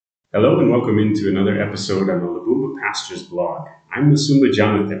Hello and welcome into another episode on the Musumba Pastors blog. I'm Musumba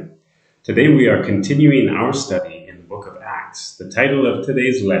Jonathan. Today we are continuing our study in the book of Acts. The title of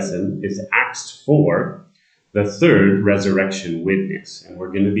today's lesson is Acts 4, the third resurrection witness. And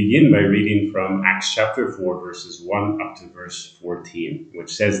we're going to begin by reading from Acts chapter 4, verses 1 up to verse 14,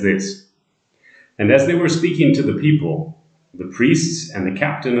 which says this: And as they were speaking to the people, the priests and the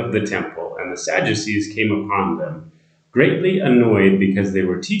captain of the temple and the Sadducees came upon them, greatly annoyed because they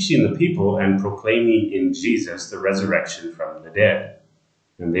were teaching the people and proclaiming in Jesus the resurrection from the dead.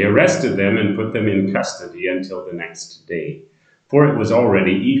 And they arrested them and put them in custody until the next day, for it was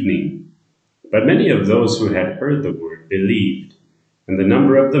already evening. But many of those who had heard the word believed, and the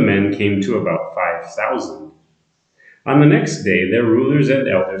number of the men came to about 5,000. On the next day, their rulers and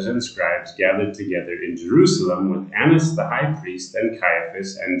elders and scribes gathered together in Jerusalem with Annas the high priest and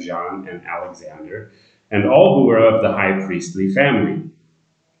Caiaphas and John and Alexander, and all who were of the high priestly family.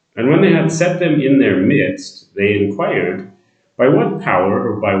 And when they had set them in their midst, they inquired, By what power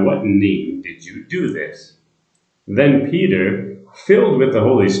or by what name did you do this? Then Peter, filled with the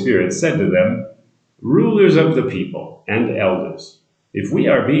Holy Spirit, said to them, Rulers of the people and elders, if we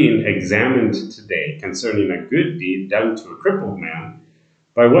are being examined today concerning a good deed done to a crippled man,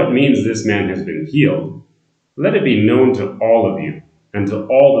 by what means this man has been healed, let it be known to all of you and to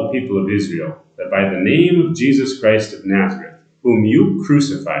all the people of Israel, that by the name of Jesus Christ of Nazareth, whom you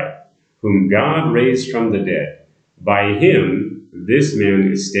crucified, whom God raised from the dead, by him this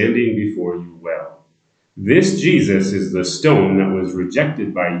man is standing before you well. This Jesus is the stone that was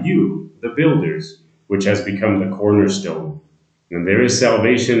rejected by you, the builders, which has become the cornerstone. And there is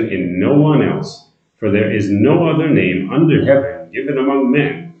salvation in no one else, for there is no other name under heaven given among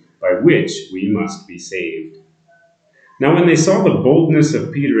men by which we must be saved. Now when they saw the boldness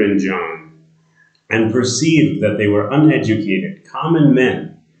of Peter and John, and perceived that they were uneducated, common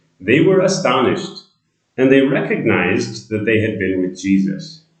men, they were astonished, and they recognized that they had been with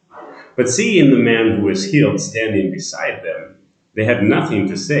Jesus. But seeing the man who was healed standing beside them, they had nothing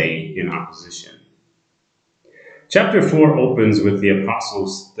to say in opposition. Chapter 4 opens with the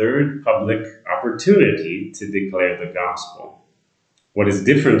apostles' third public opportunity to declare the gospel. What is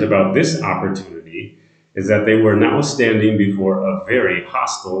different about this opportunity is that they were now standing before a very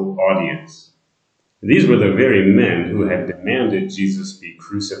hostile audience. These were the very men who had demanded Jesus be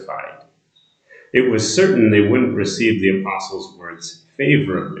crucified. It was certain they wouldn't receive the apostles' words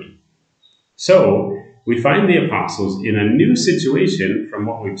favorably. So, we find the apostles in a new situation from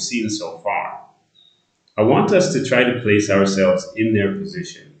what we've seen so far. I want us to try to place ourselves in their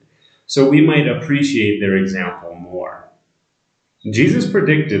position, so we might appreciate their example more. Jesus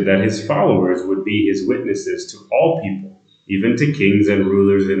predicted that his followers would be his witnesses to all people, even to kings and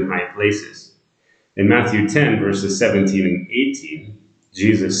rulers in high places. In Matthew 10, verses 17 and 18,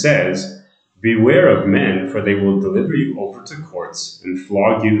 Jesus says, Beware of men, for they will deliver you over to courts and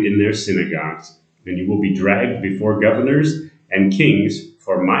flog you in their synagogues, and you will be dragged before governors and kings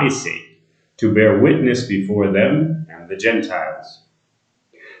for my sake, to bear witness before them and the Gentiles.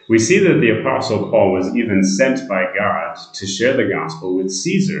 We see that the Apostle Paul was even sent by God to share the gospel with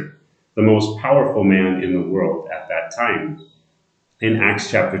Caesar, the most powerful man in the world at that time. In Acts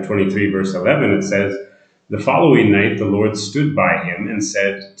chapter 23, verse 11, it says, The following night the Lord stood by him and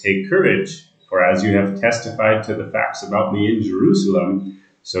said, Take courage, for as you have testified to the facts about me in Jerusalem,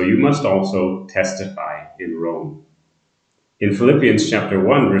 so you must also testify in Rome. In Philippians chapter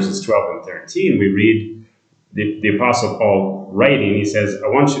 1, verses 12 and 13, we read the Apostle Paul writing, he says, I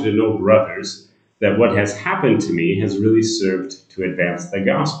want you to know, brothers, that what has happened to me has really served to advance the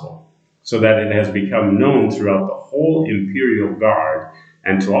gospel, so that it has become known throughout the whole imperial guard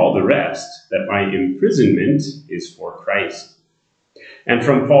and to all the rest that my imprisonment is for Christ. And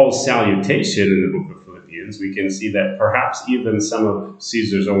from Paul's salutation in the book of Philippians, we can see that perhaps even some of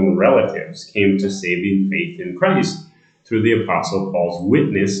Caesar's own relatives came to saving faith in Christ through the Apostle Paul's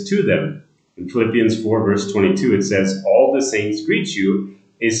witness to them. In Philippians 4, verse 22, it says, All the saints greet you,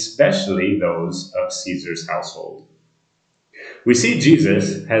 especially those of Caesar's household. We see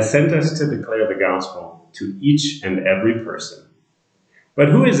Jesus has sent us to declare the gospel to each and every person. But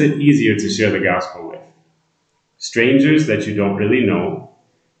who is it easier to share the gospel with? Strangers that you don't really know,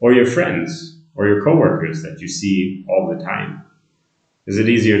 or your friends, or your coworkers that you see all the time? Is it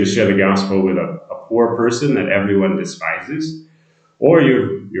easier to share the gospel with a poor person that everyone despises, or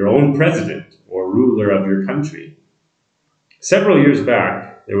your own president or ruler of your country? Several years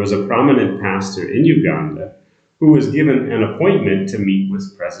back, there was a prominent pastor in Uganda who was given an appointment to meet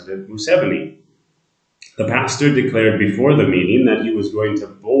with President Museveni. The pastor declared before the meeting that he was going to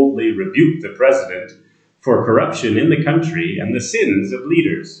boldly rebuke the president for corruption in the country and the sins of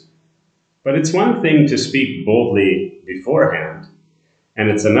leaders. But it's one thing to speak boldly beforehand, and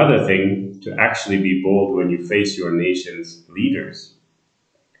it's another thing to actually be bold when you face your nation's leaders.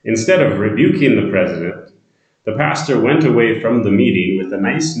 Instead of rebuking the president, the pastor went away from the meeting with a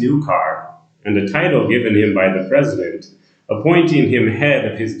nice new car and a title given him by the president, appointing him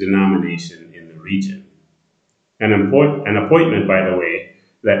head of his denomination in the region. An appointment, by the way,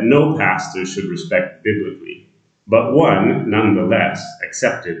 that no pastor should respect biblically, but one, nonetheless,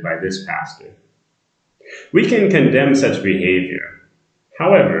 accepted by this pastor. We can condemn such behavior.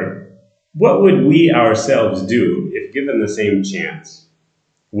 However, what would we ourselves do if given the same chance?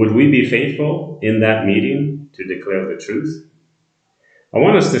 Would we be faithful in that meeting to declare the truth? I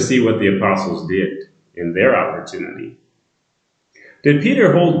want us to see what the apostles did in their opportunity. Did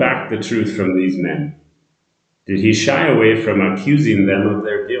Peter hold back the truth from these men? Did he shy away from accusing them of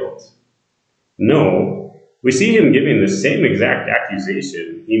their guilt? No, we see him giving the same exact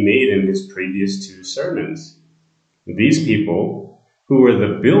accusation he made in his previous 2 sermons. These people, who were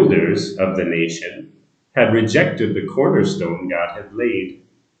the builders of the nation, had rejected the cornerstone God had laid.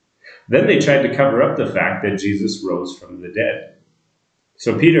 Then they tried to cover up the fact that Jesus rose from the dead.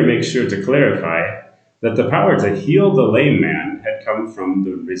 So Peter makes sure to clarify that the power to heal the lame man had come from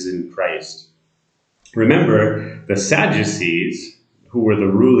the risen Christ. Remember, the Sadducees, who were the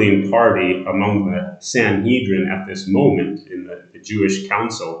ruling party among the Sanhedrin at this moment in the Jewish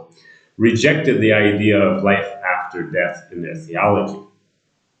council, rejected the idea of life after death in their theology.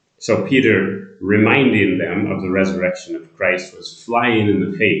 So Peter, reminding them of the resurrection of Christ, was flying in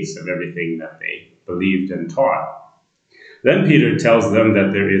the face of everything that they believed and taught. Then Peter tells them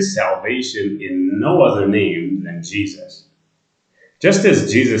that there is salvation in no other name than Jesus. Just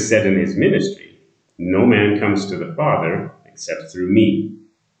as Jesus said in his ministry, "No man comes to the Father except through me."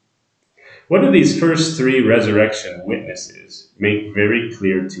 What do these first 3 resurrection witnesses make very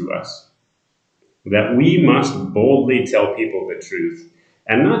clear to us? That we must boldly tell people the truth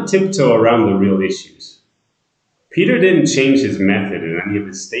and not tiptoe around the real issues. Peter didn't change his method in any of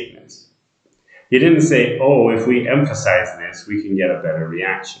his statements. He didn't say, "Oh, if we emphasize this, we can get a better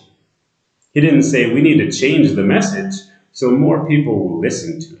reaction." He didn't say, "We need to change the message so more people will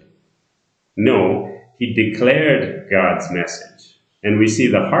listen to it." No, he declared God's message, and we see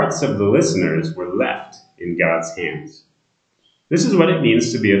the hearts of the listeners were left in God's hands. This is what it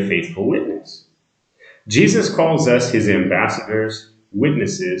means to be a faithful witness. Jesus calls us his ambassadors,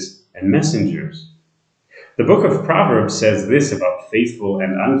 witnesses, and messengers. The book of Proverbs says this about faithful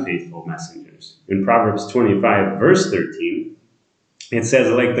and unfaithful messengers. In Proverbs 25, verse 13, it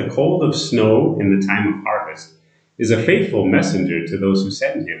says, "Like the cold of snow in the time of harvest is a faithful messenger to those who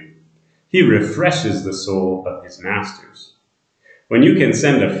send him. He refreshes the soul of his masters." When you can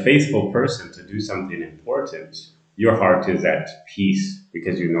send a faithful person to do something important, your heart is at peace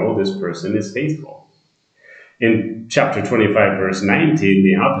because you know this person is faithful. In chapter 25, verse 19,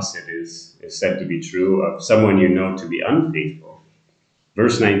 the opposite is said to be true of someone you know to be unfaithful.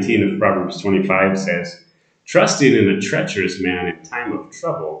 Verse 19 of Proverbs 25 says, "Trusting in a treacherous man in time of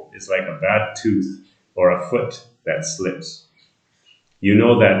trouble is like a bad tooth or a foot that slips." You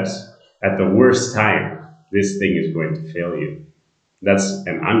know that at the worst time, this thing is going to fail you. That's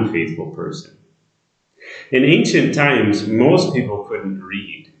an unfaithful person. In ancient times, most people couldn't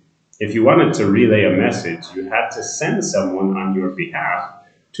read. If you wanted to relay a message, you had to send someone on your behalf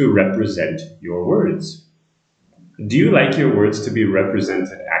to represent your words. Do you like your words to be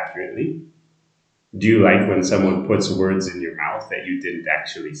represented accurately? Do you like when someone puts words in your mouth that you didn't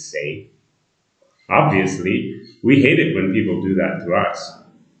actually say? Obviously, we hate it when people do that to us.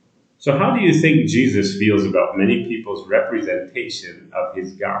 So how do you think Jesus feels about many people's representation of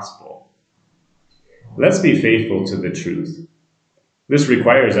his gospel? Let's be faithful to the truth. This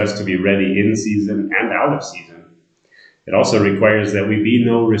requires us to be ready in season and out of season. It also requires that we be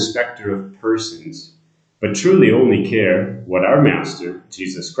no respecter of persons, but truly only care what our Master,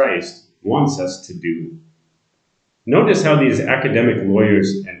 Jesus Christ, wants us to do. Notice how these academic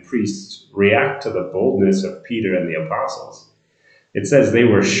lawyers and priests react to the boldness of Peter and the apostles. It says they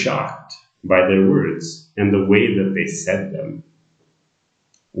were shocked by their words and the way that they said them.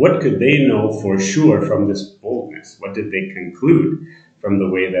 What could they know for sure from this boldness? What did they conclude from the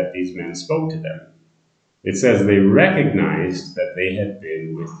way that these men spoke to them? It says they recognized that they had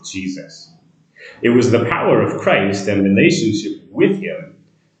been with Jesus. It was the power of Christ and relationship with him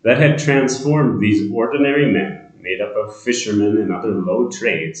that had transformed these ordinary men, made up of fishermen and other low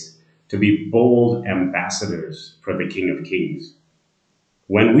trades, to be bold ambassadors for the King of Kings.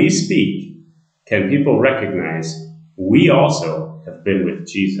 When we speak, can people recognize we also have been with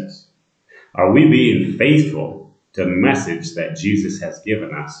Jesus? Are we being faithful to the message that Jesus has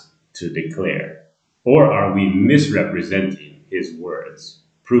given us? to declare? Or are we misrepresenting his words,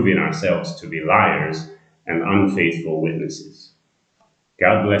 proving ourselves to be liars and unfaithful witnesses?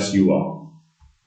 God bless you all.